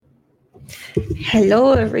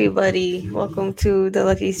Hello, everybody. Welcome to the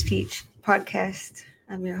Luckiest Peach podcast.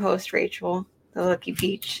 I'm your host, Rachel, the Lucky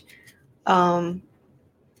Peach. Um,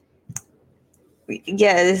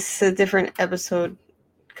 this is a different episode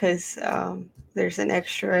because there's an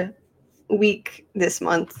extra week this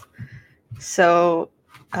month. So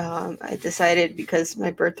I decided because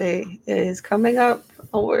my birthday is coming up,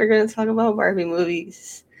 we're going to talk about Barbie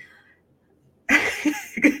movies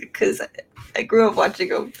because I grew up watching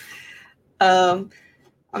them.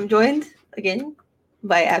 I'm joined again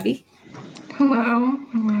by Abbie. Hello.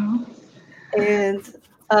 And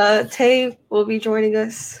Tay will be joining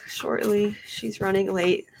us shortly. She's running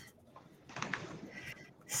late.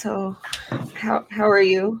 So, how are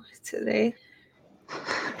you today?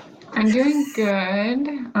 I'm doing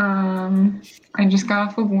good. I just got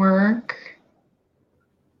off of work.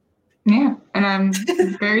 Yeah, and I'm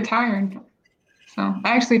very tired. So I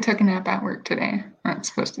actually took a nap at work today. I'm not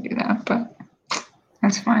supposed to do that, but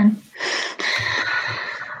that's fine.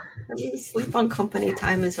 I mean, sleep on company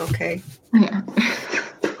time is okay. Yeah.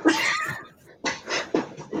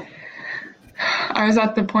 I was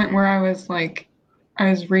at the point where I was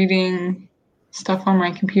reading stuff on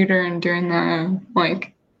my computer and doing the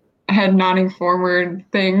head nodding forward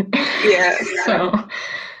thing. Yeah. So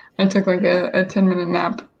I took a 10-minute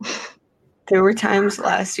nap. There were times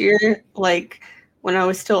last year, when I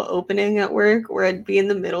was still opening at work, where I'd be in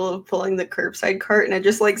the middle of pulling the curbside cart and I'd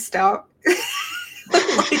just stop,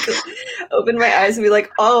 open my eyes and be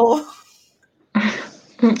like, oh.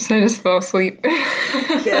 Oops, I just fell asleep.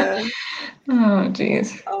 Yeah. Oh,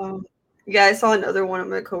 jeez. Yeah, I saw another one of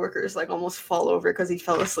my coworkers almost fall over because he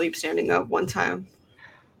fell asleep standing up one time.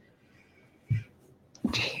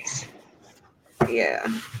 Jeez. Yeah.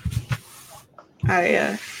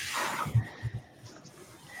 I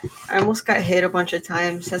almost got hit a bunch of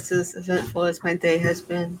times. That's as eventful as my day has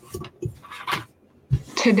been.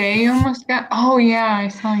 Today you almost got... Oh, yeah, I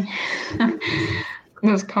saw you.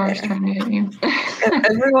 Those cars trying to hit you.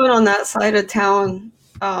 Everyone on that side of town,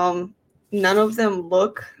 none of them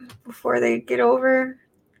look before they get over.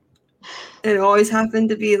 It always happened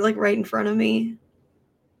to be right in front of me.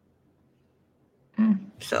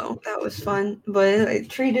 So that was fun. But I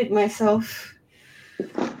treated myself.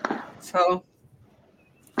 So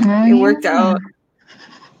it worked out.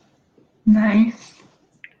 Nice.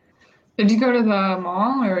 Did you go to the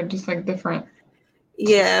mall or just different?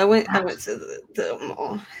 Yeah, I went to the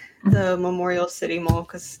mall, the Memorial City Mall,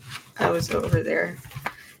 because I was over there.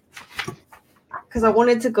 Because I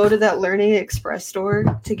wanted to go to that Learning Express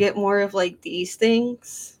store to get more of these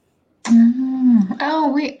things.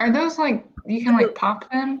 Oh, wait, are those you can pop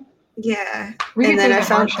them? Yeah. We get those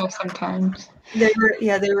at Marshall sometimes. They were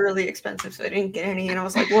really expensive, so I didn't get any. And I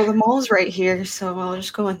was like, well, the mall's right here, so I'll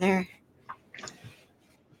just go in there.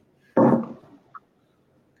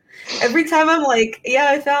 Every time I'm like, yeah,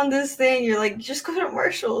 I found this thing, you're like, just go to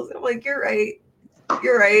Marshall's. And I'm like, you're right.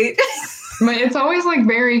 But it's always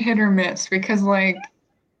very hit or miss because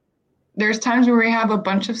there's times where we have a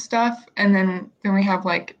bunch of stuff and then we have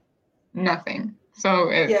nothing. So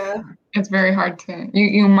it's very hard to,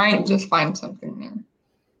 you might just find something there.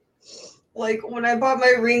 When I bought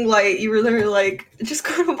my ring light, you were literally like, just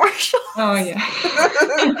go to Marshall. Oh, yeah.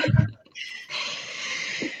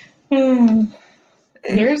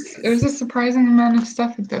 There's a surprising amount of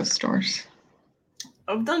stuff at those stores.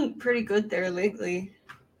 I've done pretty good there lately.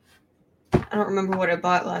 I don't remember what I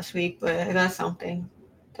bought last week, but I got something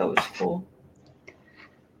that was cool.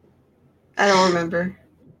 I don't remember.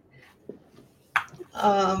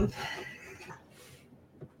 I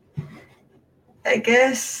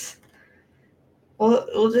guess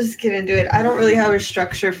we'll just get into it. I don't really have a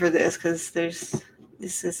structure for this because this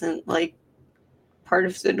isn't part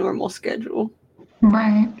of the normal schedule.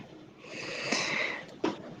 Right.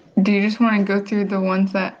 Do you just want to go through the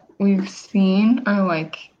ones that we've seen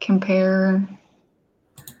or compare,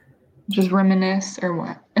 just reminisce or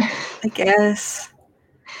what? I guess.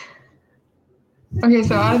 Okay,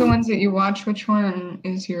 so out of the ones that you watch, which one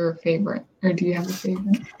is your favorite? Or do you have a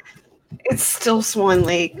favorite? It's still Swan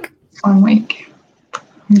Lake. Swan Lake.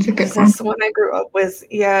 It's a good one. That's the one I grew up with.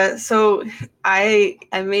 Yeah, so I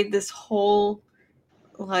made this whole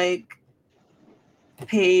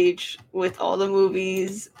page with all the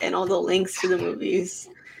movies and all the links to the movies,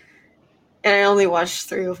 and I only watched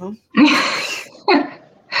 3 of them.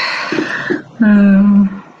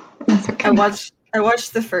 That's okay. I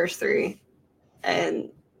watched the first 3, and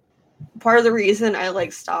part of the reason I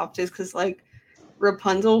stopped is because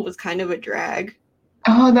Rapunzel was kind of a drag.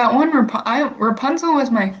 Oh, that one, Rapunzel was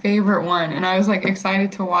my favorite one, and I was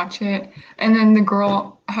excited to watch it. And then the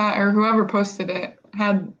girl or whoever posted it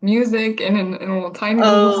had music in a little tiny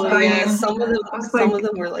little Oh yeah, screen. some of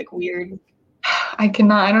them were like weird. I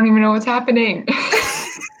don't even know what's happening.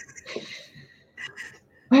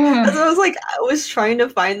 That's what I was like, I was trying to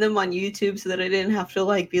find them on YouTube so that I didn't have to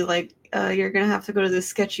like be like, you're gonna have to go to this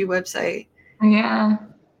sketchy website. Yeah.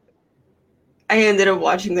 I ended up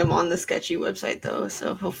watching them on the sketchy website though,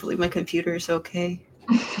 so hopefully my computer is okay.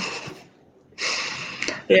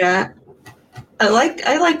 Yeah. I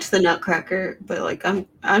liked the Nutcracker, but like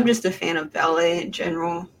I'm just a fan of ballet in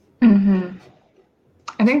general. Mm-hmm.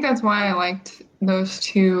 I think that's why I liked those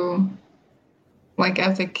two. Like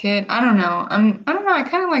as a kid, I don't know. I don't know. I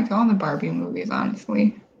kind of liked all the Barbie movies,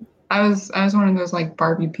 honestly. I was one of those like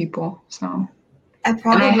Barbie people. So, I and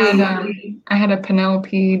probably I had a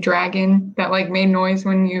Penelope dragon that like made noise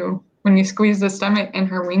when you squeeze the stomach and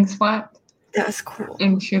her wings flapped, that's cool.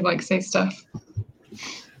 and she'd like say stuff.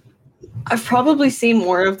 I've probably seen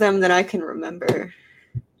more of them than I can remember.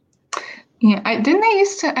 Yeah, didn't they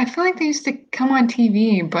used to? I feel like they used to come on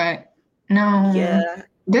TV, but no. Yeah.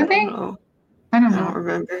 Did they? Know. I don't I know. don't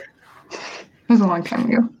remember. It was a long time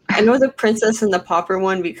ago. I know the Princess and the Pauper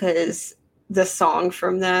one because the song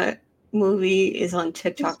from that movie is on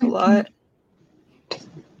TikTok a lot.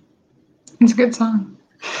 It's a good song.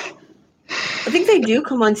 I think they do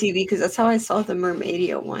come on TV because that's how I saw the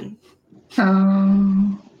Mermaidia one.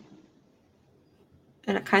 Oh.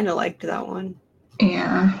 And I kind of liked that one.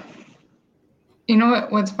 Yeah. You know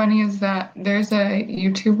what's funny is that there's a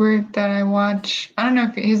YouTuber that I watch. I don't know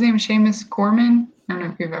if his name is Seamus Corman. I don't know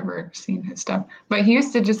if you've ever seen his stuff, but he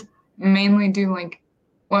used to just mainly do like,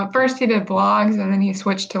 well, at first he did vlogs and then he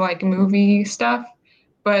switched to like movie stuff,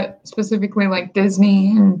 but specifically like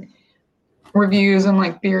Disney and reviews and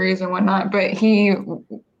like theories and whatnot. But he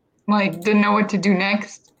like didn't know what to do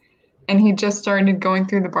next. And he just started going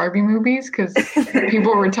through the Barbie movies because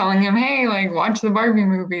people were telling him, hey, like, watch the Barbie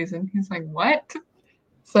movies. And he's like, what?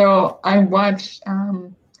 So I watched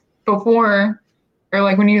before, or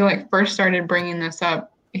like when you like first started bringing this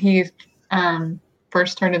up, he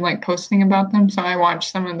first started like posting about them. So I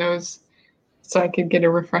watched some of those so I could get a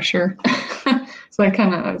refresher. So I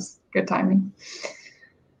kind of, was good timing.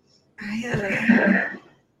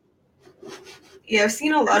 Yeah, I've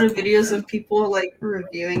seen a lot of videos of people like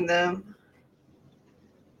reviewing them.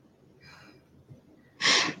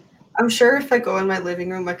 I'm sure if I go in my living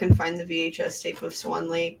room, I can find the VHS tape of Swan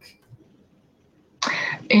Lake.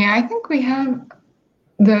 Yeah, I think we have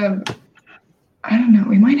I don't know,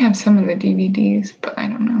 we might have some of the DVDs, but I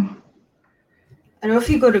don't know. I know if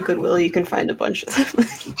you go to Goodwill, you can find a bunch of them.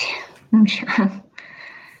 I'm sure.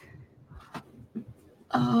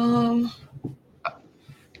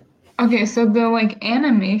 Okay, so the like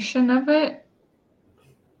animation of it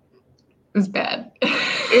is bad.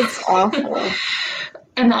 It's awful.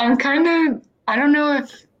 And I'm kind of, I don't know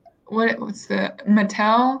if what's the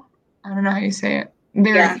Mattel? I don't know how you say it.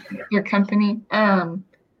 Their company. I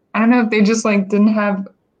don't know if they just like didn't have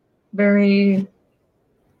very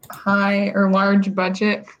high or large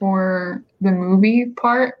budget for the movie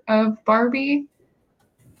part of Barbie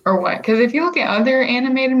or what? Because if you look at other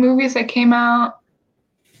animated movies that came out,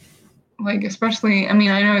 like especially, I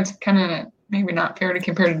mean, I know it's kind of maybe not fair to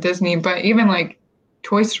compare to Disney, but even like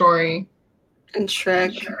Toy Story and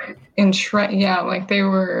Shrek. Yeah, like they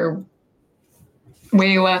were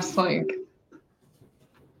way less like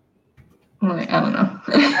I don't know.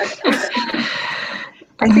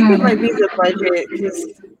 I think it might be the budget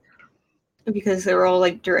because they were all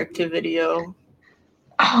like direct to video.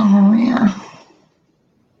 Oh yeah,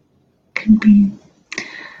 could be.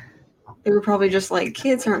 They were probably just like,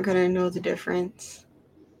 kids aren't gonna know the difference.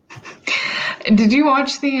 Did you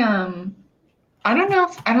watch the I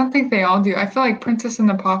don't think they all do. I feel like Princess and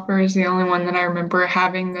the Pauper is the only one that I remember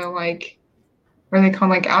having the like, what are they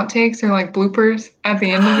called, like outtakes or like bloopers at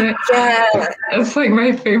the end of it. Yeah, it's like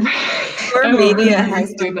my favorite. Media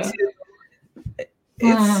has do that.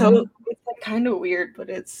 It's like, kind of weird, but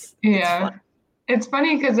it's fun. It's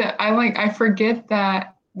funny because I forget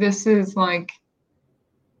that this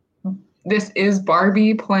is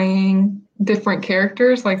Barbie playing different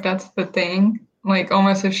characters. Like that's the thing. Like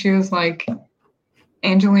almost if she was like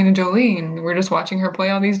Angelina Jolie and we're just watching her play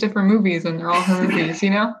all these different movies and they're all her movies, you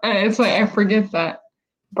know? And it's like I forget that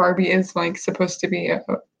Barbie is like supposed to be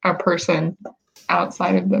a person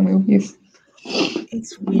outside of the movies.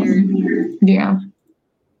 It's weird. Yeah.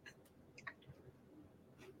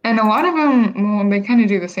 And a lot of them, well, they kind of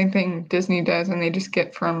do the same thing Disney does, and they just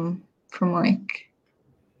get from like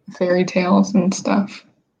fairy tales and stuff,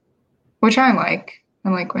 which I like. I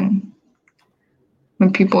like when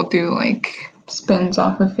people do like spins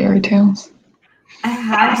off of fairy tales. I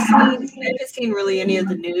haven't seen really any of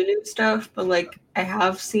the new stuff, but like I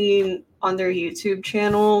have seen on their YouTube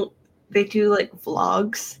channel, they do like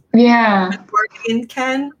vlogs. Yeah. With Barbie and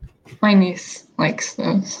Ken. My niece likes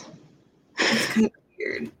those. It's kind of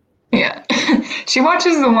weird. Yeah. She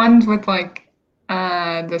watches the ones with like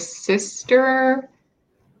the sister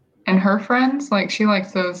and her friends. Like she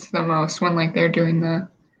likes those the most when like they're doing the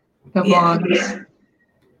vlogs.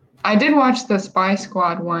 I did watch the Spy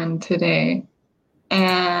Squad one today,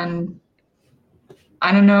 and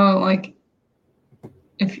I don't know, like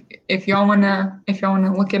if y'all wanna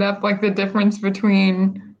look it up, like the difference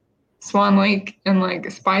between Swan Lake and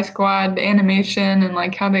like Spy Squad animation and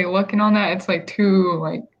like how they look and all that, it's like two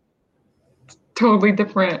like totally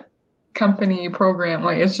different company program.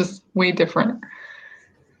 Like it's just way different.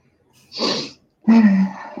 The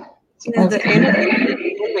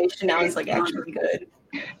animation now is like actually good.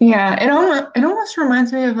 Yeah, it almost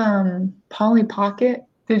reminds me of Polly Pocket.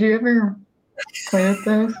 Did you ever play with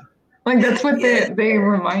those? Like that's what they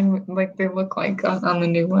remind, like they look like on the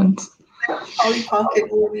new ones. Polly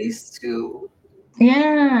Pocket movies too.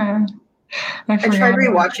 Yeah. I tried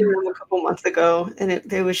rewatching them a couple months ago, and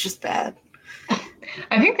it was just bad.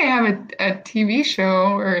 I think they have a TV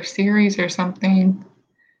show or a series or something,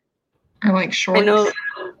 or like shorts.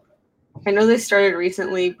 I know they started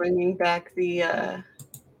recently bringing back the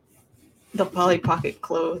Polly Pocket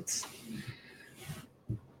clothes.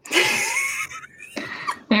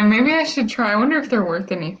 Yeah, maybe I should try. I wonder if they're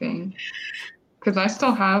worth anything, because I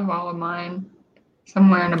still have all of mine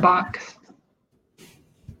somewhere in a box.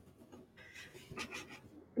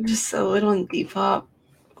 Just sell it on Depop.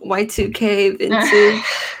 Y2K, vintage.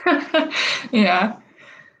 Yeah.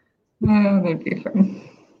 Oh, that'd be fun.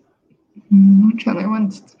 Which other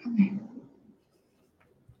ones did I?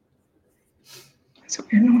 That's a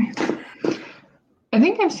weird noise. I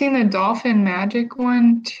think I've seen the Dolphin Magic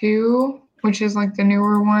one too, which is like the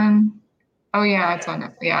newer one. Oh yeah, it's on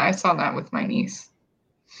it. Yeah, I saw that with my niece.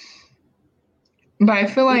 But I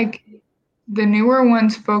feel like the newer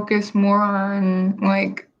ones focus more on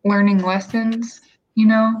like learning lessons, you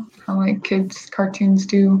know, how like kids' cartoons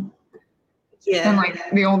do. Yeah. And like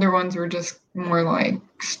the older ones were just more like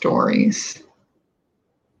stories.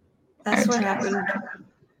 That's what happened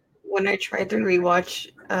when I tried to rewatch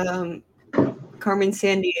Carmen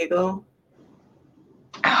Sandiego.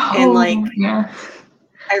 Oh, and like yeah.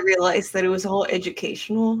 I realized that it was all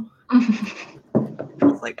educational. I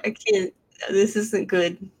was like, I can't, this isn't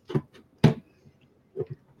good.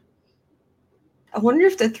 I wonder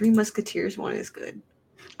if the Three Musketeers one is good.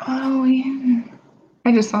 Oh yeah.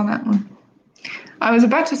 I just saw that one. I was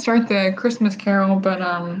about to start the Christmas Carol, but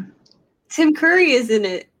Tim Curry is in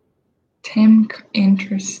it.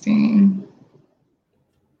 Interesting.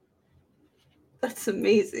 That's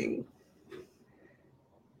amazing.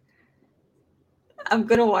 I'm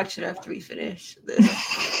gonna watch it after we finish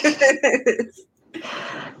this.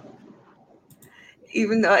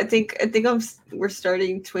 Even though I think we're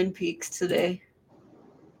starting Twin Peaks today.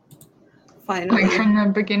 Finally. Like from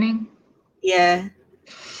the beginning? Yeah.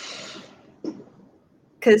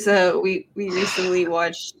 Because we recently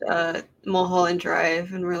watched Mulholland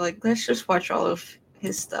Drive, and we're like, let's just watch all of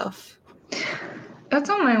his stuff. That's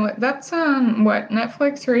on my list. That's on what,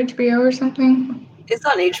 Netflix or HBO or something? It's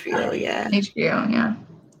on HBO, yeah. HBO, yeah.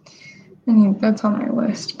 I mean, that's on my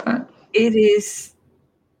list, but it's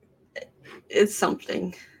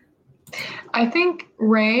something. I think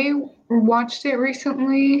Ray watched it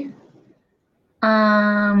recently.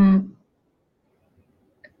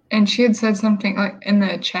 And she had said something like in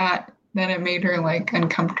the chat that it made her like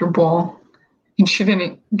uncomfortable, and she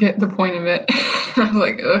didn't get the point of it. I was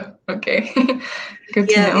like, ugh, okay, good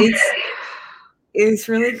to know. It's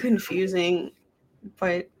really confusing,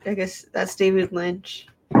 but I guess that's David Lynch.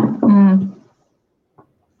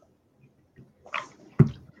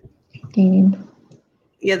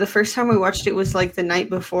 Yeah, the first time we watched it was like the night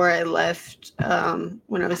before I left,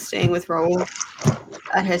 when I was staying with Raul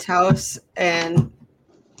at his house, and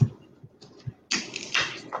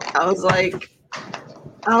I was like,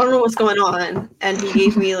 I don't know what's going on, and he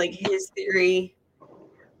gave me like his theory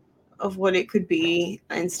of what it could be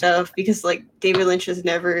and stuff, because like David Lynch has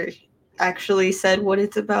never actually said what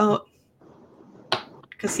it's about,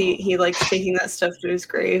 because he likes taking that stuff to his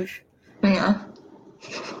grave. Yeah.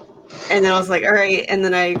 And then I was like, all right. And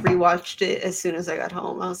then I rewatched it as soon as I got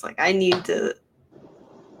home. I was like, I need to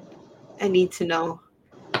know.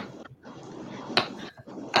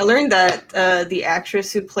 I learned that the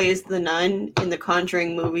actress who plays the nun in the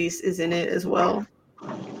Conjuring movies is in it as well.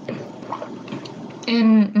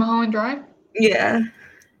 In Mulholland Drive? Yeah.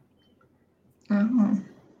 Oh.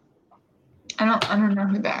 I don't know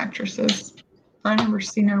who the actress is. I've never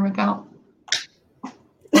seen her without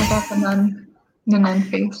the nun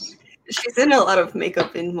face. She's in a lot of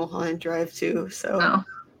makeup in Mulholland Drive too. So,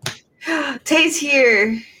 Oh. Tay's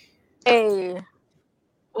here. Hey,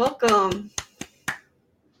 Welcome.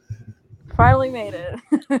 finally made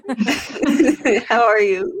it. How are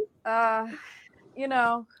you?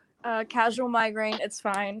 Casual migraine. It's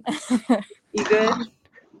fine. You good?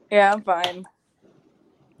 Yeah, I'm fine.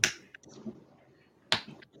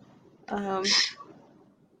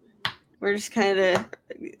 We're just kind of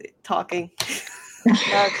talking.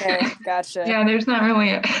 Okay, gotcha. Yeah, there's not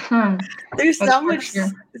really there's that's not for much sure.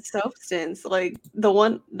 substance. Like the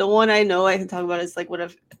one I know I can talk about is like what I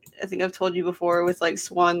think I've told you before with like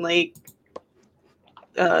Swan Lake,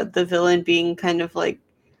 the villain being kind of like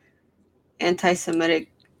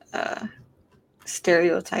anti-Semitic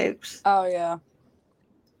stereotypes. Oh yeah.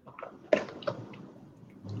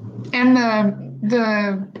 And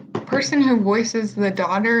the person who voices the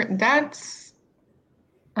daughter, that's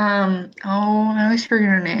I always forget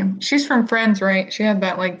her name. She's from Friends, right? She had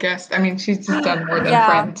that like guest. I mean, she's just done more than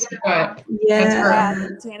Friends, but that's her. Yeah.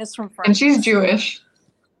 Janice from Friends. And she's Jewish.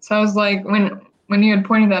 So I was like, when you had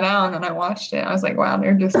pointed that out and then I watched it, I was like, wow,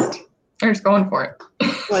 they're just going for it.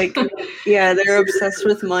 Like, yeah, they're obsessed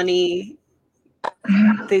with money.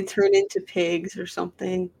 They turn into pigs or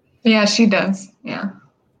something. Yeah, she does. Yeah.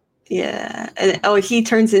 Yeah. And he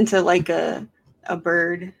turns into like a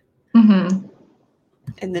bird. Mm-hmm.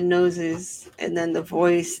 And the noses and then the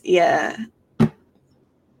voice. Yeah.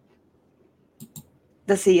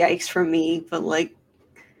 That's a yikes for me, but like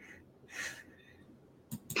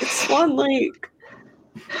it's Swan Lake.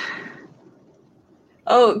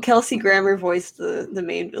 Oh, Kelsey Grammer voiced the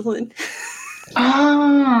main villain.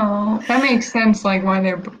 Oh, that makes sense. Like why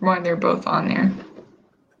they're both on there.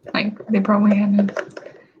 Like they probably had a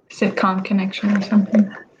sitcom connection or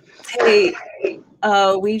something. Hey,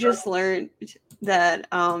 we just learned that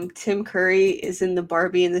Tim Curry is in the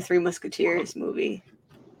Barbie and the Three Musketeers movie.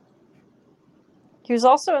 He was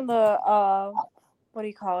also in the what do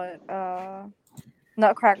you call it?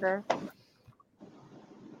 Nutcracker.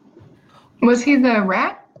 Was he the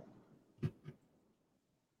rat?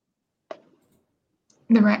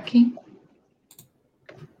 The Rat King?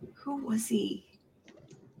 Who was he?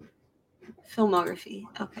 Filmography.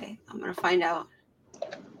 Okay, I'm gonna find out.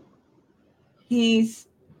 He's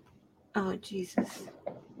Jesus.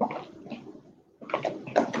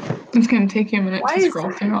 It's gonna take you a minute to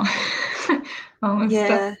scroll through all this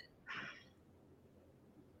stuff.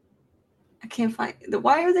 I can't find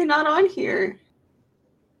why are they not on here?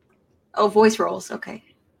 Oh, voice roles. Okay.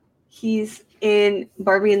 He's in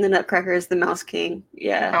Barbie and the Nutcracker as the Mouse King.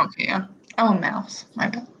 Yeah. Okay, yeah. Oh, Mouse. My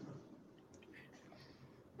bad.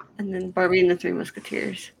 And then Barbie and the Three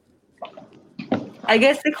Musketeers. I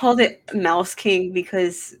guess they called it Mouse King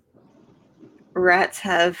because rats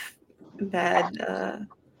have bad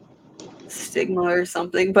stigma or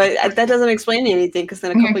something. But that doesn't explain anything because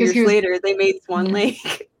then a couple years later they made Swan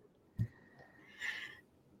Lake.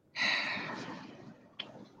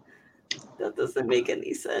 That doesn't make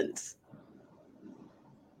any sense.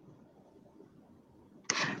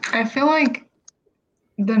 I feel like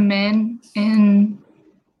the men in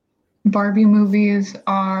Barbie movies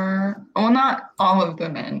are, well, not all of the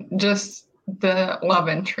men, just the love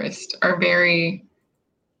interest are very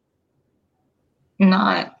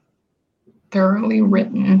not thoroughly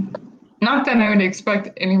written. Not that I would expect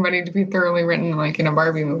anybody to be thoroughly written like in a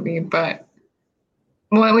Barbie movie, but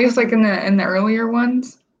well, at least like in the earlier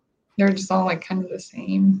ones, they're just all like kind of the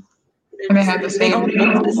same. And they have the same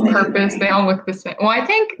purpose. They all look the same. Well, I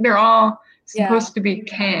think they're all supposed to be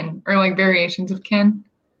Ken or like variations of Ken.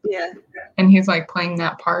 Yeah. And he's like playing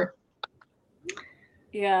that part.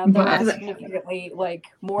 Yeah, they're significantly like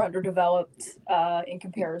more underdeveloped in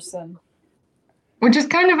comparison. Which is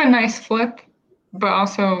kind of a nice flip, but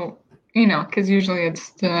also, you know, because usually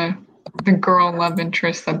it's the girl love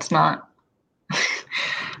interest that's not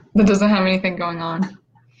that doesn't have anything going on.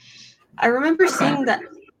 I remember seeing that.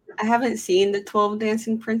 I haven't seen the 12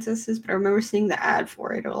 Dancing Princesses, but I remember seeing the ad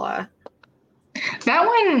for it a lot. That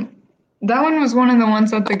one was one of the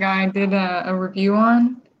ones that the guy did a review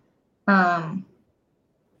on.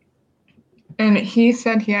 And he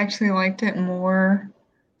said he actually liked it more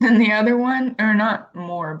than the other one, or not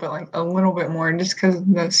more, but like a little bit more, just because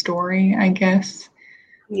of the story, I guess.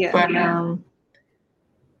 Yeah. But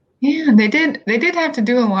yeah, they did have to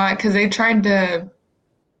do a lot because they tried to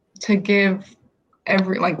give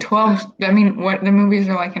every like 12. I mean, what the movies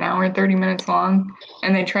are like an hour and 30 minutes long,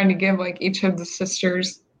 and they tried to give like each of the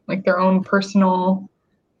sisters like their own personal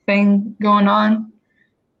thing going on.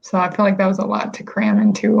 So I feel like that was a lot to cram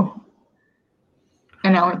into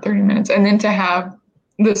an hour and 30 minutes. And then to have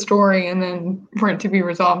the story and then for it to be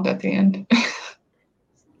resolved at the end.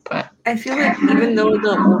 But I feel like even though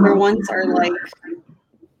the older ones are like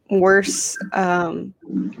worse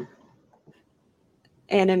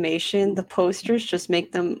animation, the posters just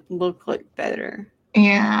make them look like better.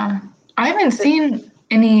 yeah. I haven't seen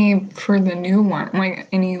any for the new one, like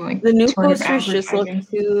any like the new sort posters of just look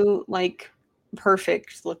advertising. too like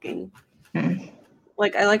perfect looking. Mm.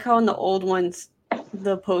 Like I like how in the old ones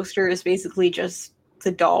the poster is basically just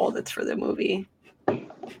the doll that's for the movie.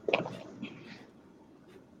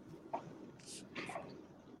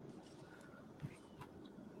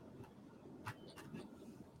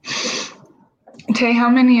 Tay, how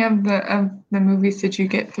many of the movies did you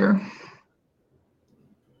get through?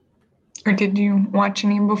 Or did you watch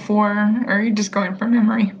any before, or are you just going from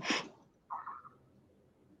memory?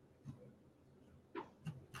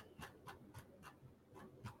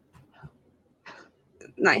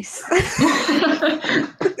 Nice.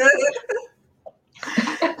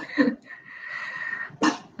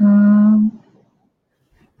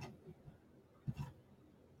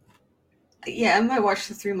 Yeah, I might watch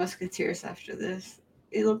The Three Musketeers after this.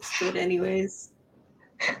 It looks good anyways.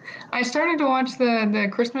 I started to watch the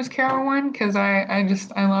Christmas Carol one because I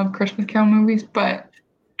love Christmas Carol movies, but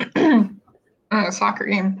a soccer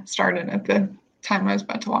game started at the time I was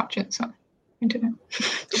about to watch it, so I didn't.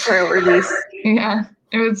 Priorities. Yeah,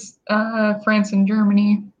 it was France and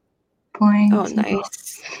Germany playing. Oh,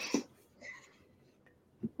 nice.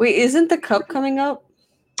 Wait, isn't the cup coming up?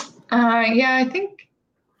 Yeah,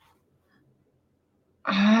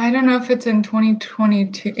 I don't know if it's in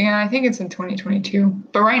 2022. Yeah, I think it's in 2022.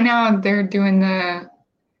 But right now they're doing the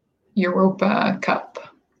Europa Cup,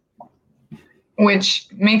 which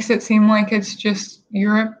makes it seem like it's just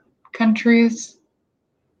Europe countries,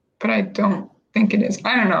 but I don't think it is.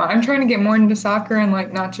 I don't know. I'm trying to get more into soccer and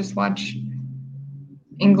like not just watch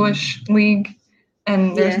English league,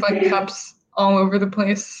 and there's like cups all over the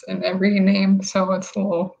place in every name, so it's a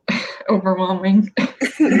little overwhelming.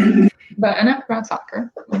 But enough about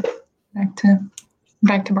soccer. Back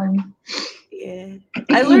to Barbie. Yeah.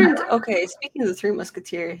 I learned, okay, speaking of the Three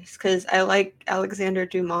Musketeers, because I like Alexander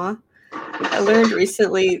Dumas, I learned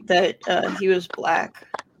recently that he was black.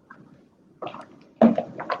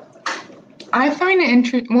 I find it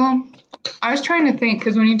interesting. Well, I was trying to think,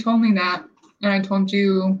 because when you told me that, and I told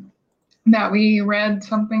you that we read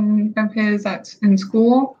something of his in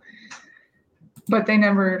school, but they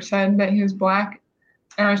never said that he was black.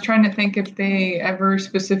 And I was trying to think if they ever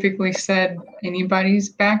specifically said anybody's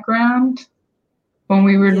background when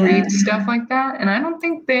we would read stuff like that. And I don't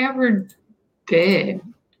think they ever did.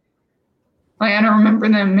 Like, I don't remember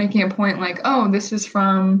them making a point like, oh, this is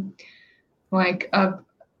from like a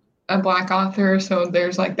black author, so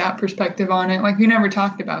there's like that perspective on it. Like, we never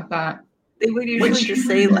talked about that. They would usually just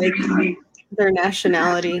say like their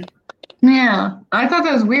nationality. Yeah, I thought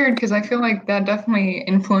that was weird because I feel like that definitely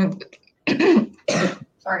influenced.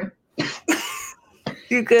 Sorry.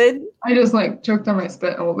 You good? I just like choked on my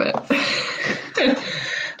spit a little bit.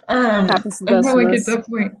 Happens to I feel like us. it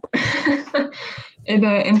definitely it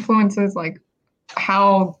influences like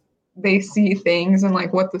how they see things and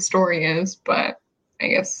like what the story is, but I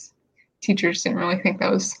guess teachers didn't really think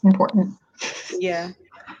that was important. Yeah.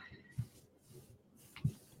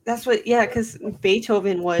 That's what, yeah, because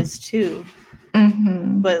Beethoven was too.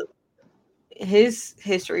 Mm-hmm. But his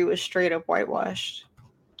history was straight up whitewashed.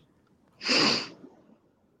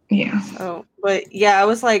 Yeah. So, but yeah, I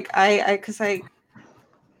was like, I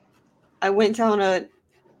went down a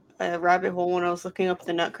rabbit hole when I was looking up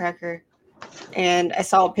the Nutcracker, and I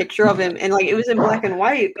saw a picture of him, and like it was in black and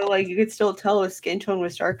white, but like you could still tell his skin tone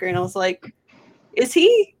was darker, and I was like, is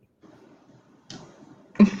he?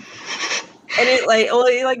 And it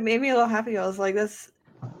like made me a little happy. I was like,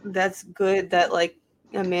 that's good that like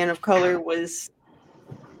a man of color was,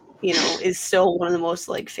 is still one of the most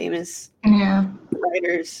like famous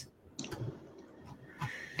writers.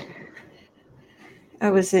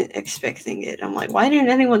 I wasn't expecting it. I'm like, why didn't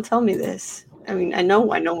anyone tell me this? I mean, I know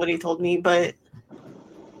nobody told me, but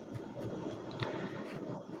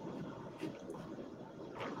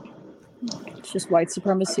it's just white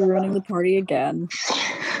supremacy ruining the party again.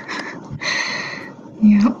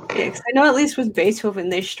 Yep. Yeah, because I know at least with Beethoven,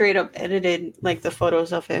 they straight up edited like the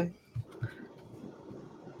photos of him.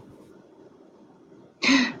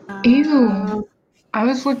 Ew. I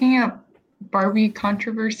was looking up Barbie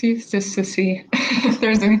controversies just to see if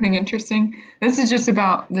there's anything interesting. This is just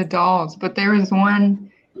about the dolls, but there was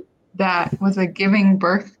one that was a giving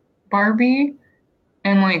birth Barbie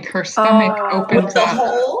and like her stomach opens With the up.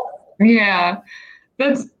 hole? Yeah,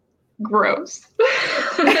 that's gross.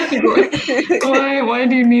 Why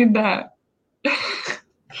do you need that?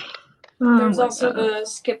 There's also the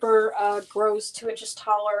Skipper grows 2 inches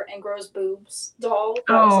taller and grows boobs doll.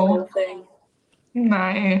 That was the whole thing.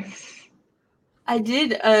 Nice. I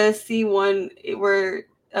did see one where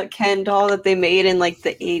a Ken doll that they made in like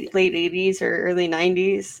the late 80s or early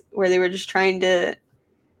 90s, where they were just trying to,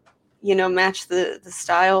 match the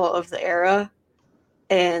style of the era,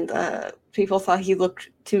 and people thought he looked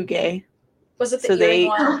too gay. Was it the earring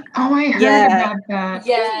one? Oh, I heard about that.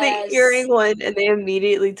 Yes. The earring one, and they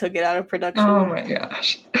immediately took it out of production. Oh my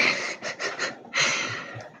gosh.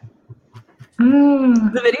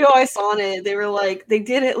 The video I saw on it, they were like, they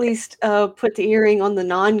did at least put the earring on the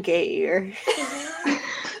non-gay ear.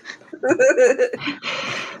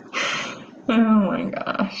 Oh my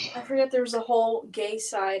gosh. I forget there was a whole gay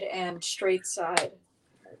side and straight side.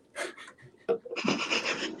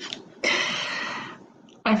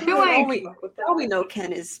 I feel like we know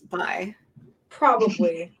Ken is bi.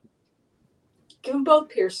 Probably. Give them both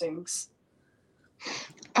piercings.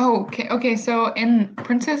 Oh, okay. So in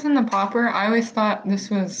Princess and the Pauper, I always thought this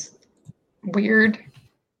was weird.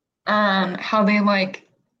 How they like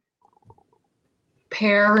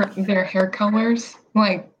pair their hair colors,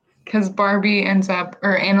 like, because Barbie ends up,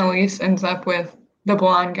 or Annalise ends up with the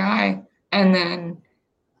blonde guy, and then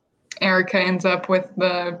Erica ends up with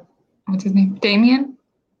what's his name? Damien?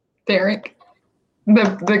 Derek?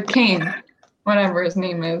 The king, whatever his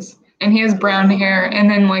name is. And he has brown hair, and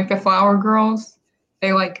then like the flower girls,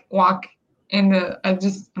 they like walk into, I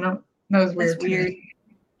don't, that was weird. That's weird.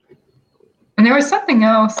 And there was something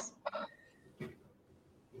else.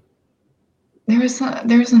 There was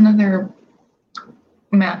another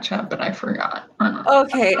matchup, but I forgot.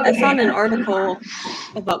 Okay, I found an article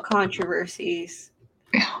about controversies.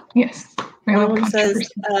 Yes. One of them says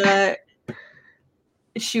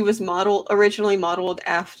she was originally modeled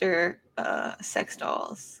after sex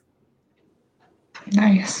dolls.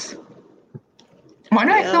 Nice. Why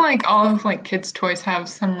do I feel like all of like kids' toys have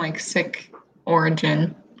some like sick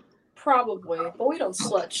origin? Probably, but we don't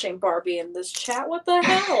slut shame Barbie in this chat. What the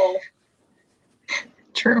hell?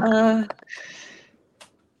 True.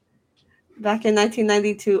 Back in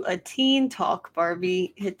 1992, a Teen Talk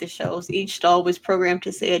Barbie hit the shelves. Each doll was programmed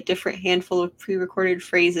to say a different handful of pre-recorded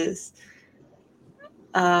phrases,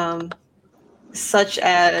 such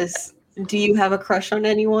as, "Do you have a crush on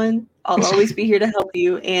anyone? I'll always be here to help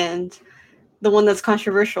you." And the one that's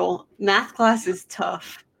controversial, "Math class is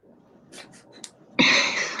tough."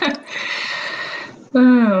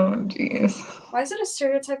 Oh, jeez. Why is it a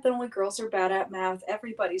stereotype that only girls are bad at math?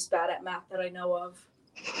 Everybody's bad at math that I know of.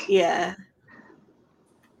 Yeah.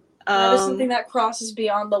 That is something that crosses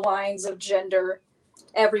beyond the lines of gender.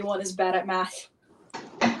 Everyone is bad at math.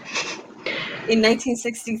 In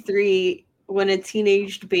 1963, when a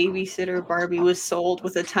teenaged babysitter Barbie was sold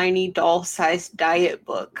with a tiny doll-sized diet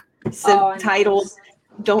book titled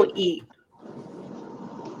 "Don't Eat."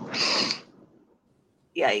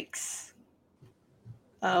 Yikes.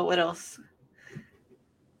 What else?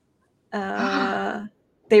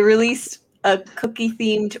 They released a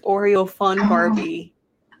cookie-themed Oreo Fun Barbie.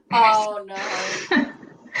 Oh no. Oh no.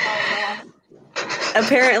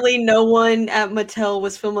 Apparently, no one at Mattel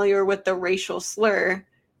was familiar with the racial slur.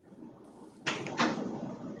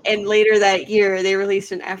 And later that year, they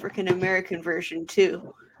released an African-American version,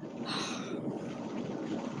 too.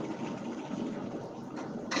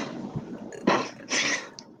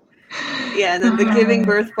 Yeah, then the Giving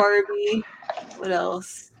Birth Barbie. What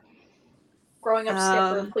else? Growing Up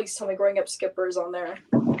Skipper. Please tell me Growing Up Skipper is on there.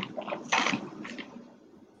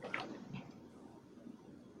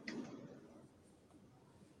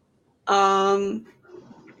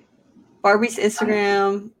 Barbie's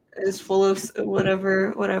Instagram is full of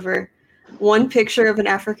whatever. One picture of an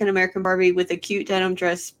African-American Barbie with a cute denim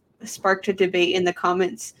dress sparked a debate in the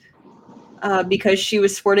comments because she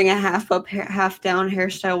was sporting a half-up, half-down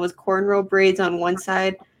hairstyle with cornrow braids on one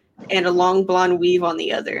side and a long blonde weave on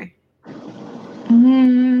the other.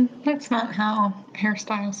 That's not how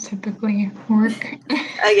hairstyles typically work.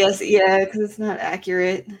 I guess, yeah, because it's not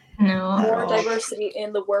accurate. No. More diversity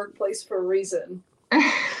in the workplace for a reason.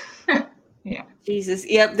 Yeah. Jesus.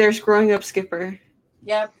 Yep, there's Growing Up Skipper.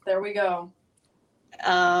 Yep, there we go.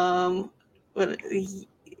 When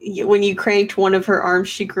you cranked one of her arms,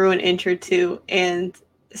 she grew an inch or two, and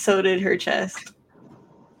so did her chest.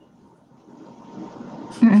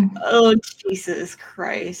 Oh, Jesus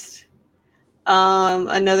Christ.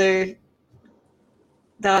 Another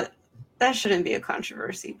that shouldn't be a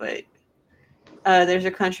controversy, but there's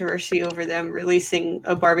a controversy over them releasing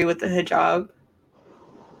a Barbie with a hijab.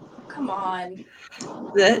 Come on.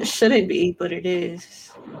 That shouldn't be, but it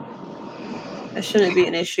is. That shouldn't be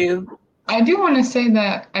an issue. I do want to say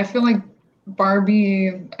that I feel like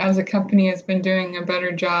Barbie as a company has been doing a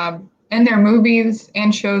better job in their movies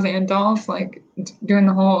and shows and dolls, like doing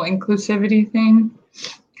the whole inclusivity thing.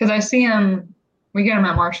 Because I see them, we get them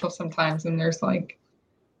at Marshall sometimes, and there's like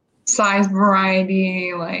size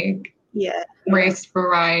variety, like race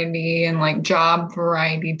variety, and like job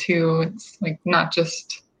variety too. It's like not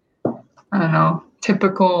just, I don't know,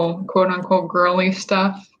 typical quote unquote girly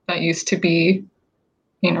stuff that used to be,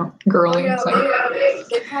 girly. Oh, yeah,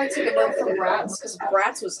 they probably took a note from Bratz, because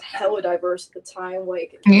Bratz was hella diverse at the time.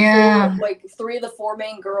 Like, three of the four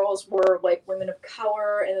main girls were like women of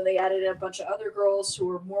color, and then they added in a bunch of other girls who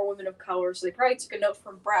were more women of color. So they probably took a note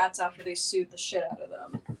from Bratz after they sued the shit out of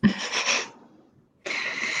them.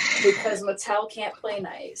 Because Mattel can't play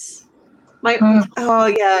nice.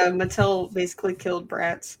 Mattel basically killed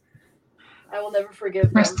Bratz. I will never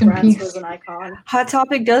forgive them. Bratz was an icon. Hot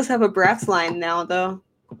Topic does have a Bratz line now, though.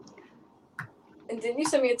 And didn't you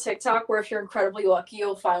send me a TikTok where if you're incredibly lucky,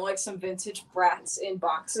 you'll find like some vintage Bratz in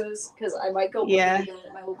boxes? Because I might go look again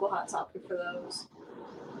at my local Hot Topic for those.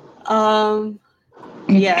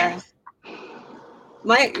 Yeah.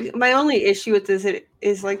 My only issue with this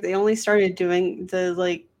is like they only started doing the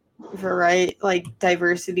like variety, like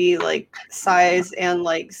diversity, like size and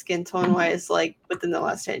like skin tone wise, like within the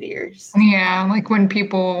last 10 years. Yeah, like when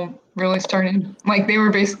people really started, like they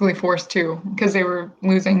were basically forced to because they were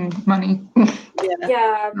losing money.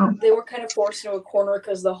 Yeah, they were kind of forced into a corner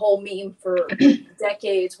because the whole meme for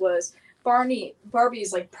decades was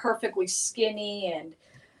Barbie's like perfectly skinny and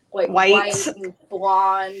like white and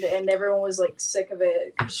blonde, and everyone was like sick of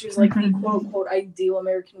it. She was like the quote unquote ideal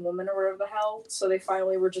American woman or whatever the hell. So they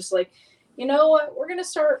finally were just like, you know what, we're gonna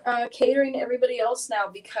start catering to everybody else now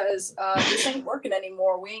because this ain't working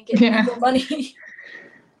anymore. We ain't getting any more money.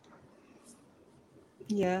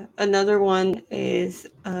 Yeah, another one is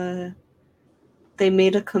they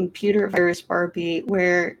made a computer virus Barbie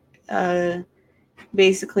where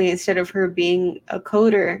basically instead of her being a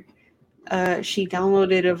coder, she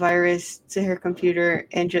downloaded a virus to her computer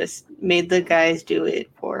and just made the guys do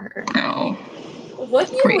it for her. No.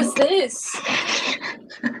 What year was this?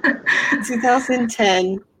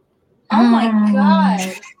 2010. Oh my god.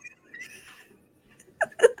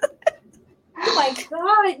 Oh my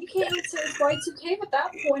god. You can't even say it's Y2K at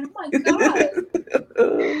that point. Oh my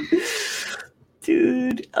god.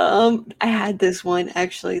 Dude, I had this one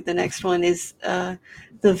actually. The next one is the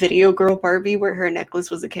video girl Barbie where her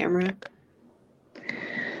necklace was a camera.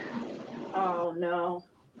 Oh no.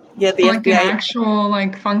 Yeah, the like FBI. An actual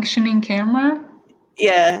like functioning camera?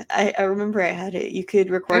 Yeah, I remember I had it. You could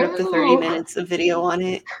record up to 30 minutes of video on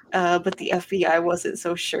it, but the FBI wasn't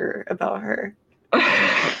so sure about her.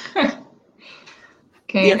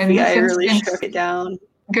 Okay, the FBI really struck it down.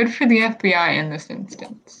 Good for the FBI in this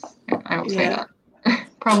instance. I will say that.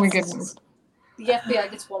 Probably good move. The FBI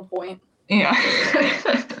gets 1 point. Yeah.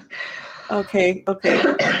 Okay.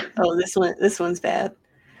 Oh, this one's bad.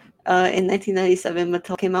 In 1997,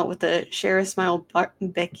 Mattel came out with the Share a Smile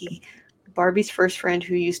Becky, Barbie's first friend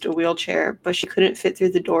who used a wheelchair, but she couldn't fit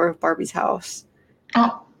through the door of Barbie's house.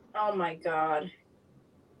 Oh my god.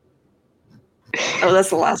 Oh, that's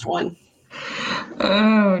the last one.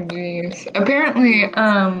 Oh, jeez. Apparently,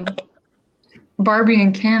 Barbie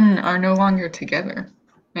and Ken are no longer together.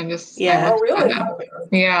 Oh, really?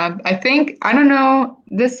 Yeah, I think, I don't know.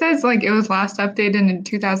 This says like it was last updated in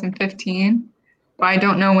 2015, but I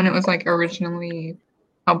don't know when it was like originally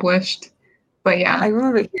published. But yeah. I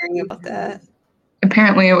remember hearing about that.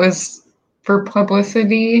 Apparently it was for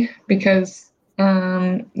publicity because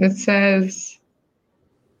it says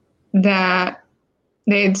that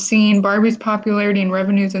they had seen Barbie's popularity and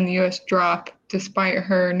revenues in the US drop despite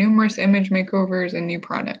her numerous image makeovers and new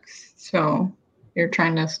products. So you're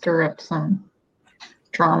trying to stir up some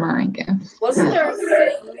drama, I guess. Wasn't there a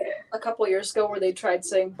thing a couple years ago where they tried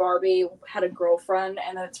saying Barbie had a girlfriend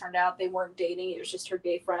and then it turned out they weren't dating, it was just her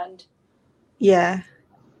gay friend? Yeah.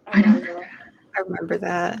 I remember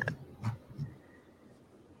that.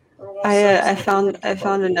 I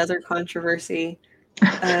found another controversy.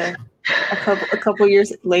 A couple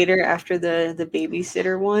years later, after the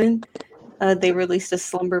babysitter one, they released a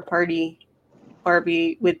slumber party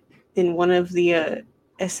Barbie in one of the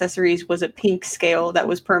accessories was a pink scale that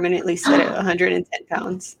was permanently set at 110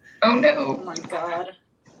 pounds. Oh no! Oh my god!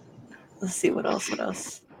 Let's see what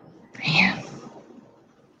else. Yeah.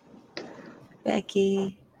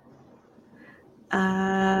 Becky.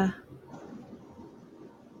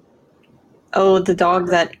 Oh, the dog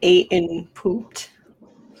that ate and pooped.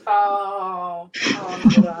 Oh, I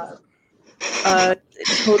remember that.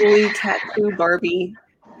 Totally tattoo Barbie.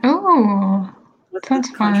 Oh, that's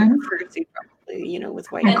fun. Controversy, probably,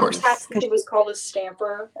 with white. And her tattoo was called a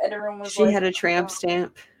stamper, and everyone was she had a tramp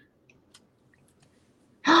stamp.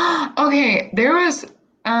 Okay, there was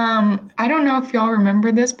I don't know if y'all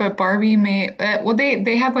remember this, but Barbie made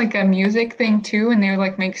they had like a music thing too, and they would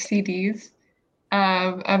like make CDs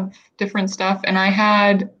of different stuff,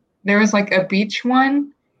 and there was like a beach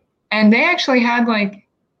one, and they actually had like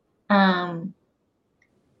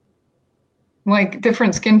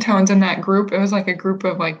different skin tones in that group. It was like a group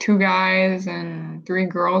of like 2 guys and 3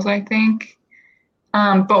 girls, I think.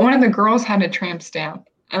 But one of the girls had a tramp stamp,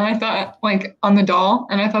 and I thought like on the doll,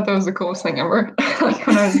 and I thought that was the coolest thing ever. Like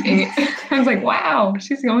when I was 8, I was like, "Wow,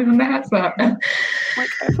 she's the only one that has that." Like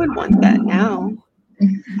I would want that now.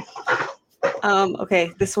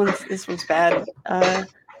 Okay, this one's bad.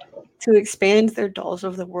 To expand their Dolls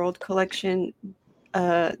of the World collection,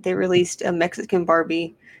 they released a Mexican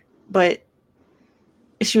Barbie, but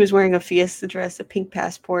she was wearing a Fiesta dress, a pink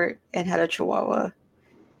passport, and had a chihuahua,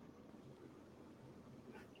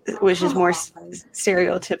 which is more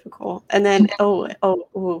stereotypical. And then,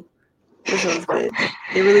 this one's good.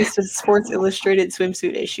 They released a Sports Illustrated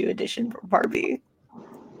swimsuit issue edition for Barbie.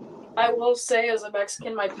 I will say, as a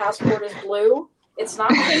Mexican, my passport is blue. It's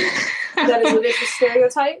not pink. That is a vicious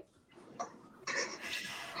stereotype.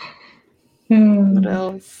 What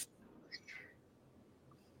else?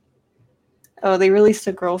 Oh, they released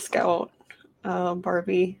a Girl Scout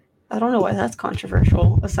Barbie. I don't know why that's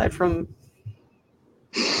controversial, aside from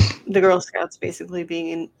the Girl Scouts basically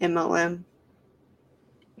being an MLM.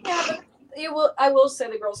 Yeah, but I will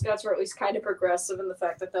say the Girl Scouts were at least kind of progressive in the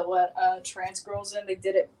fact that they let trans girls in. They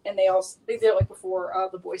did it, and they did it like before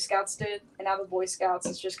the Boy Scouts did, and now the Boy Scouts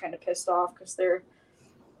is just kind of pissed off because they're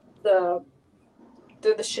the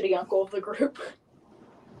shitty uncle of the group.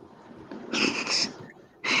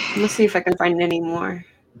 Let's see if I can find any more.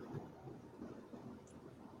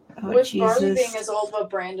 With Jesus. Barbie being as old of a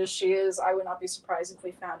brand as she is, I would not be surprised if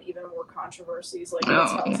we found even more controversies. Like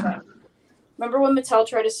remember when Mattel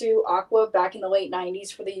tried to sue Aqua back in the late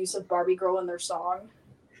 90s for the use of Barbie Girl in their song?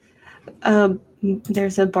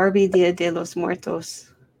 There's a Barbie Dia de los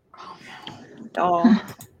Muertos doll.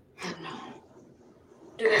 Oh, no.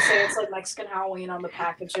 Do they say it's like Mexican Halloween on the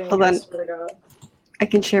packaging? Hold on. I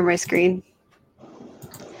can share my screen.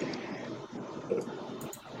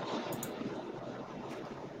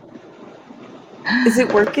 Is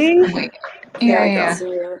it working? Yeah.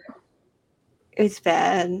 It's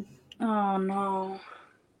bad. Oh no.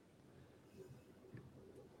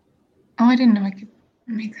 Oh, I didn't know I could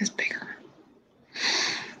make this bigger.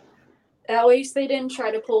 At least they didn't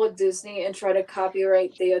try to pull a Disney and try to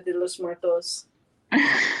copyright Dia de los Muertos.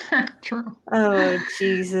 True. Oh,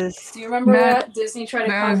 Jesus. Do you remember that? Disney tried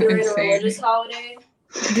to copyright a religious holiday?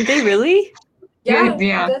 Did they really?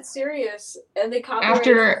 Yeah. That's serious. And they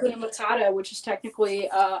copyrighted Hakuna Matata, which is technically,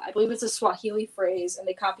 I believe it's a Swahili phrase, and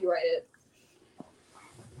they copyright it.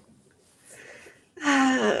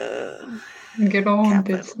 Good old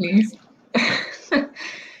Disney.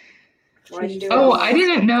 Why'd you do I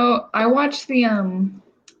didn't know. I watched the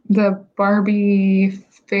Barbie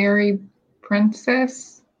Fairy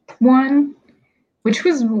Princess one, which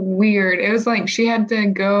was weird. It was like she had to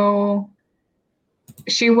go.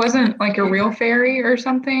 She wasn't like a real fairy or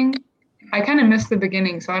something. I kind of missed the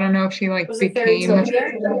beginning, so I don't know if she like became.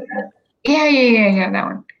 Yeah, that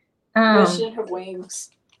one. She didn't have wings.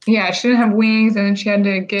 Yeah, she didn't have wings, and then she had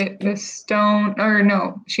to get this stone. Or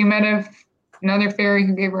no, she met another fairy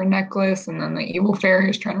who gave her a necklace, and then the evil fairy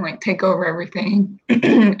was trying to like take over everything,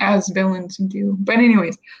 as villains do. But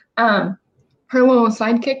anyways, her little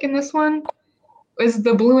sidekick in this one is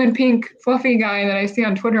the blue and pink fluffy guy that I see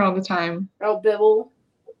on Twitter all the time. Oh, Bibble.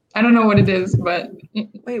 I don't know what it is, but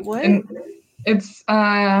wait, what? It's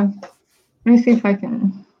let me see if I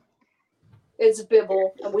can. It's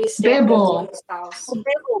Bibble, and we stay in Bibble's house.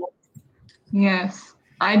 Bibble. Yes,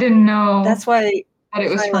 I didn't know. That's why that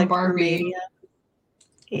it was from Barbie.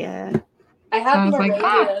 Yeah, I had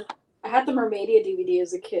the Mermaidia DVD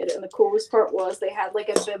as a kid, and the coolest part was they had like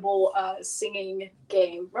a Bibble singing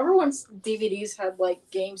game. Remember when DVDs had like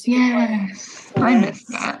games you could play? Yes, I missed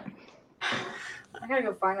that. I gotta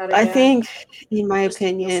go find that again. I think, in my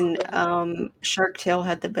opinion, Shark Tale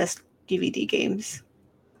had the best DVD games.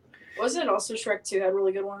 Wasn't it also Shrek 2 had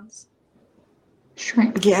really good ones?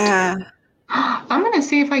 Shrek. Yeah. I'm gonna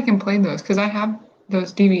see if I can play those because I have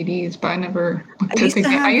those DVDs, but I never looked at the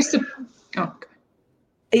game. I used to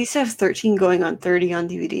have 13 going on 30 on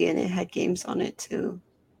DVD, and it had games on it too.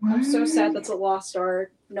 I'm so sad that's a lost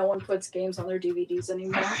art. No one puts games on their DVDs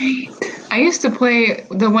anymore. I used to play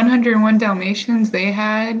the 101 Dalmatians. They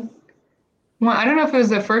had, well, I don't know if it was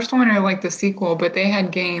the first one or like the sequel, but they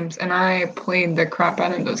had games, and I played the crap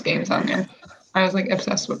out of those games on there. I was like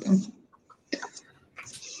obsessed with them.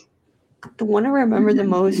 The one I remember the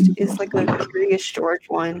most is like a Curious George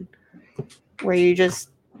one, where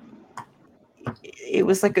it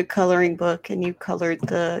was like a coloring book, and you colored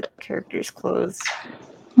the characters' clothes.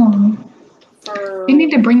 You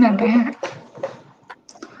need to bring that back.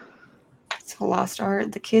 It's a lost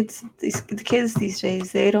art. The kids these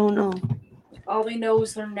days, they don't know. All they know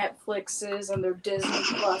is their Netflixes and their Disney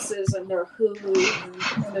Pluses and their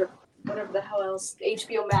Hulu and their whatever the hell else,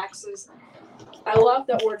 HBO Maxes. I love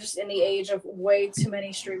that we're just in the age of way too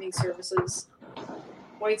many streaming services.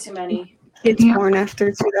 Way too many. Kids born after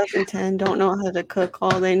 2010 don't know how to cook.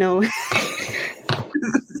 All they know is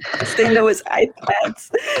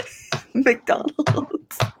iPads,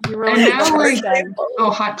 McDonald's. And now, like,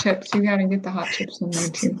 hot chips. You gotta get the hot chips in there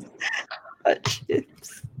too. Hot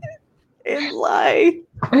chips. And lie.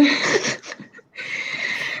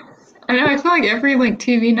 I know. I feel like every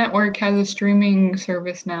TV network has a streaming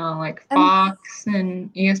service now, like Fox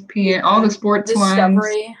and ESPN, all the sports ones.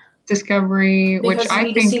 Discovery, because which I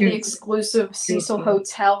need think to see the exclusive Cecil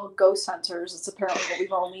Hotel ghost hunters. It's apparently what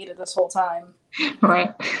we've all needed this whole time.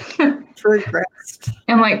 Right. Regressed.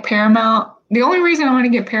 And like Paramount. The only reason I want to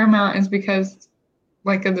get Paramount is because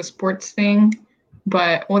like of the sports thing.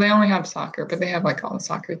 But they only have soccer, but they have like all the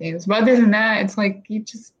soccer games. But other than that, it's like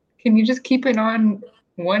can you just keep it on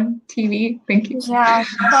one TV? Thank you. Yeah,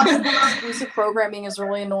 exclusive programming is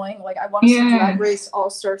really annoying. Like, I want to see Drag Race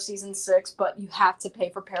All-Star Season 6, but you have to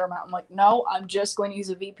pay for Paramount. I'm like, no, I'm just going to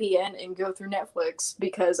use a VPN and go through Netflix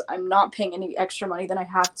because I'm not paying any extra money than I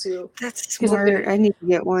have to. That's smart. I need to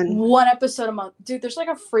get one. One episode a month. Dude, there's like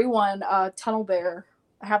a free one, Tunnel Bear.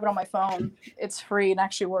 I have it on my phone. It's free and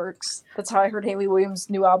actually works. That's how I heard Hayley Williams'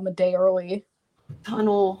 new album a day early.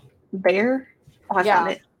 Tunnel Bear? Oh, I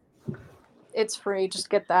found it. It's free. Just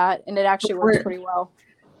get that, and it actually works pretty well.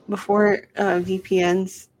 Before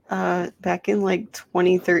VPNs, back in like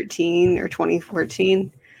 2013 or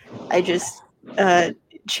 2014, I just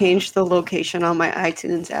changed the location on my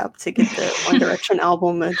iTunes app to get the One Direction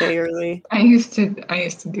album a day early. I used to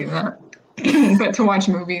do that, but to watch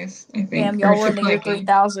movies, I think. Damn, y'all were in the year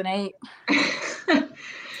 3008.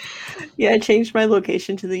 Yeah, I changed my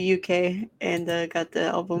location to the UK and got the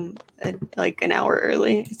album at like an hour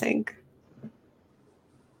early, I think.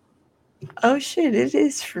 Oh shit, it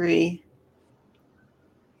is free.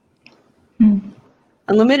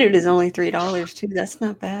 Unlimited is only $3 too. That's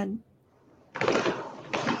not bad.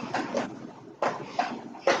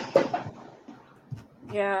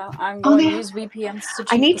 Yeah, I'm going to use VPNs to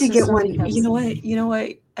check. I need to get one. You know what?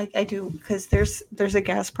 I do, because there's a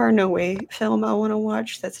Gaspar Noé film I want to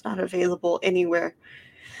watch that's not available anywhere.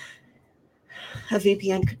 A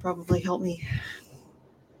VPN could probably help me.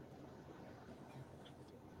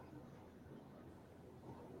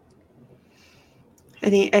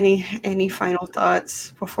 Any final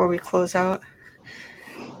thoughts before we close out?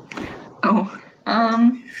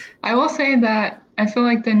 I will say that I feel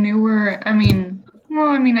like the newer,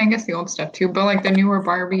 I guess the old stuff too, but like the newer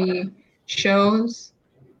Barbie shows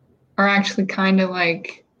are actually kind of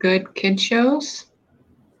like good kid shows.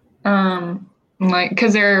 Like,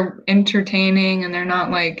 because they're entertaining and they're not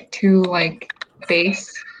like too like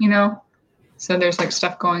base, so there's like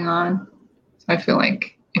stuff going on. So I feel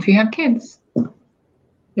like if you have kids,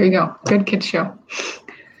 there you go. Good kids show.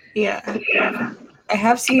 Yeah. I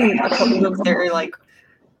have seen a couple of their like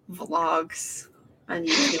vlogs on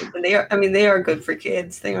YouTube, and they are good for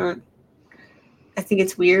kids. They aren't. I think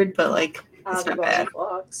it's weird, but like it's not bad.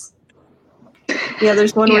 Vlogs. Yeah,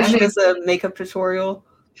 there's one where she does a makeup tutorial.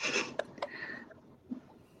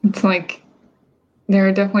 It's like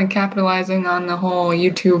they're definitely capitalizing on the whole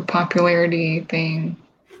YouTube popularity thing.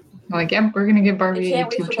 Like, yep, we're gonna give Barbie a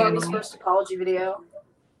YouTube channel. Barbie's first apology video.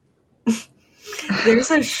 There's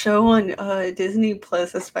a show on Disney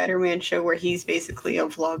Plus, a Spider-Man show where he's basically a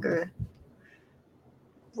vlogger.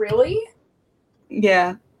 Really?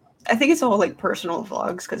 Yeah. I think it's all like personal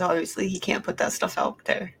vlogs because obviously he can't put that stuff out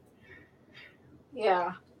there.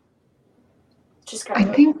 Yeah. Just kind of.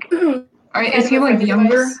 I think. Is he like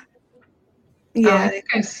younger? Device? Yeah. I think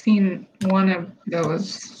I've seen one of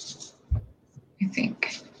those. I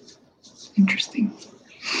think. Interesting.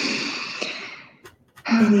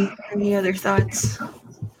 Any other thoughts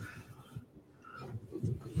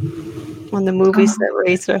on the movies that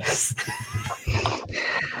raised us?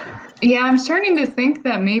 Yeah, I'm starting to think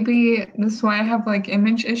that maybe this is why I have like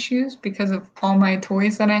image issues because of all my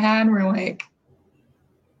toys that I had were like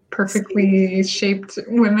perfectly shaped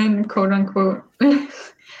women, quote unquote.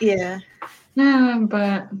 Yeah. Yeah,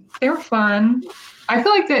 but they were fun. I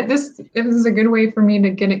feel like that this is a good way for me to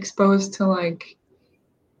get exposed to like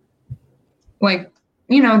the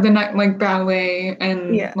night like ballet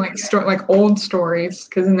and like old stories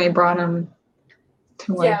because then they brought them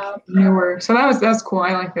to like newer. So that's cool.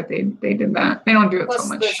 I like that they did that. They don't do it so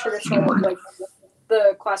much the traditional anymore. like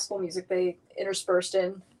the classical music they interspersed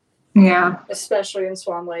in. Yeah. Especially in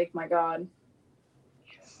Swan Lake, my God.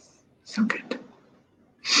 So good.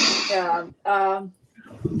 Yeah.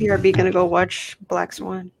 BRB gonna go watch Black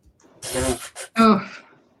Swan. Oh.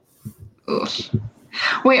 Ugh.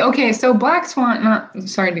 Wait, okay, so Black Swan,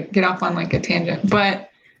 sorry to get off on like a tangent, but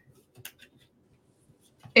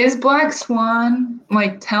is Black Swan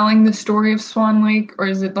like telling the story of Swan Lake or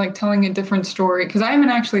is it like telling a different story? Because I haven't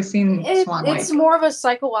actually seen Swan Lake. It's more of a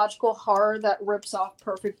psychological horror that rips off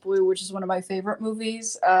Perfect Blue, which is one of my favorite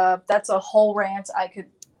movies. That's a whole rant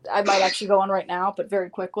I might actually go on right now, but very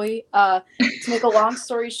quickly. To make a long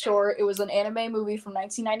story short, it was an anime movie from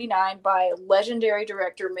 1999 by legendary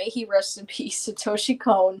director, may he rest in peace, Satoshi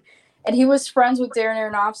Kon, and he was friends with Darren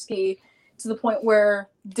Aronofsky to the point where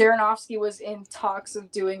Darren Aronofsky was in talks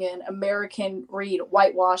of doing an American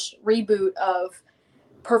whitewash reboot of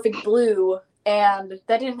Perfect Blue, and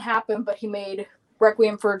that didn't happen, but he made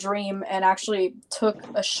Requiem for a Dream and actually took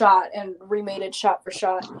a shot and remade it shot for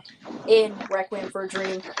shot in Requiem for a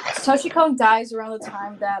Dream. Satoshi Kon dies around the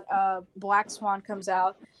time that Black Swan comes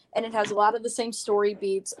out, and it has a lot of the same story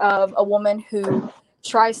beats of a woman who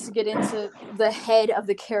tries to get into the head of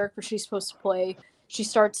the character she's supposed to play. She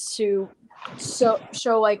starts to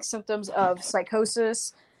show like symptoms of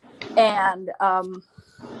psychosis, and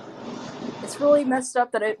it's really messed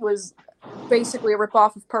up that it was basically a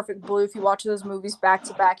ripoff of Perfect Blue. If you watch those movies back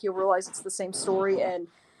to back, you'll realize it's the same story, and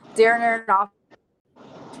Darren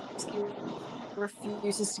Aronofsky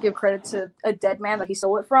refuses to give credit to a dead man that he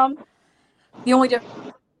stole it from. The only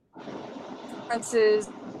difference is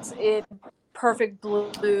in Perfect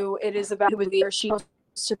Blue, it is about where she was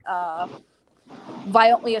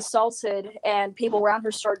violently assaulted and people around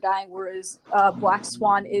her start dying, whereas Black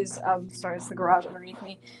Swan is sorry, it's the garage underneath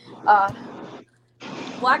me.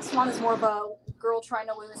 Black Swan is more of a girl trying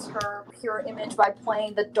to lose her pure image by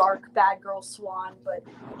playing the dark bad girl Swan, but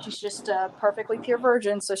she's just a perfectly pure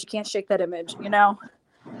virgin, so she can't shake that image, you know?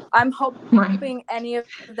 I'm hoping any of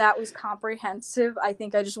that was comprehensive. I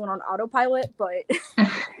think I just went on autopilot, but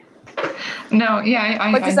no, yeah,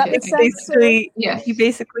 I does that make sense? Basically, yes. You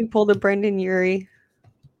basically pulled a Brendan Urie.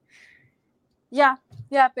 Yeah,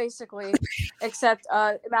 basically. Except,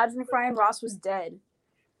 imagine if Ryan Ross was dead.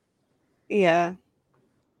 Yeah.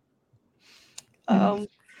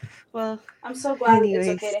 Well, I'm so glad it's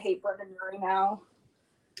okay to hate Brendan Urie now.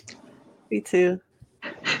 Me too.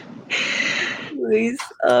 Anyways,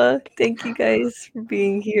 thank you guys for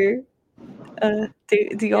being here.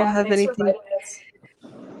 Do y'all have anything?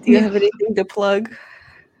 Do you have anything to plug?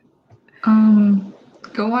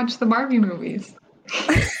 Go watch the Barbie movies.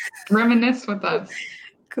 Reminisce with us.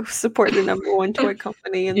 Go support the number one toy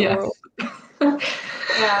company in the world.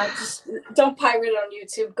 Yeah, just don't pirate it on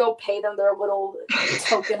YouTube. Go pay them their little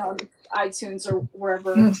token on iTunes or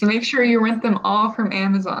wherever. So make sure you rent them all from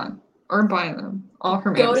Amazon or buy them all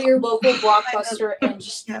from Amazon. Go to your local Blockbuster and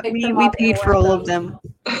just pick them we up. paid for all of them.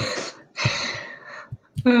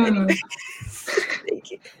 Anyway,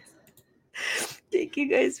 thank you. Thank you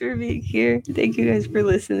guys for being here. Thank you guys for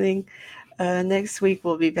listening. Next week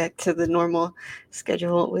we'll be back to the normal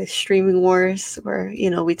schedule with Streaming Wars, where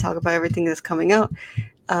we talk about everything that's coming out.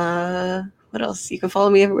 What else? You can follow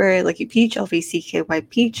me everywhere at Lucky Peach, LVCKY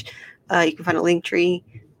Peach. You can find a link tree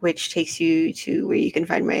which takes you to where you can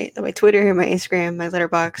find my Twitter, my Instagram, my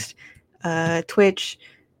Letterboxd, Twitch,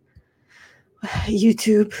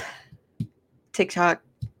 YouTube, TikTok,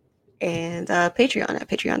 and Patreon at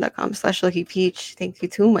patreon.com/LuckyPeach. Thank you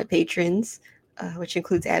to my patrons, which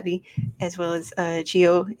includes Abbie, as well as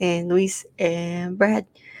Gio and Luis and Brad.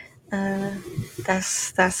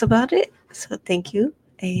 That's about it. So thank you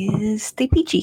and stay peachy.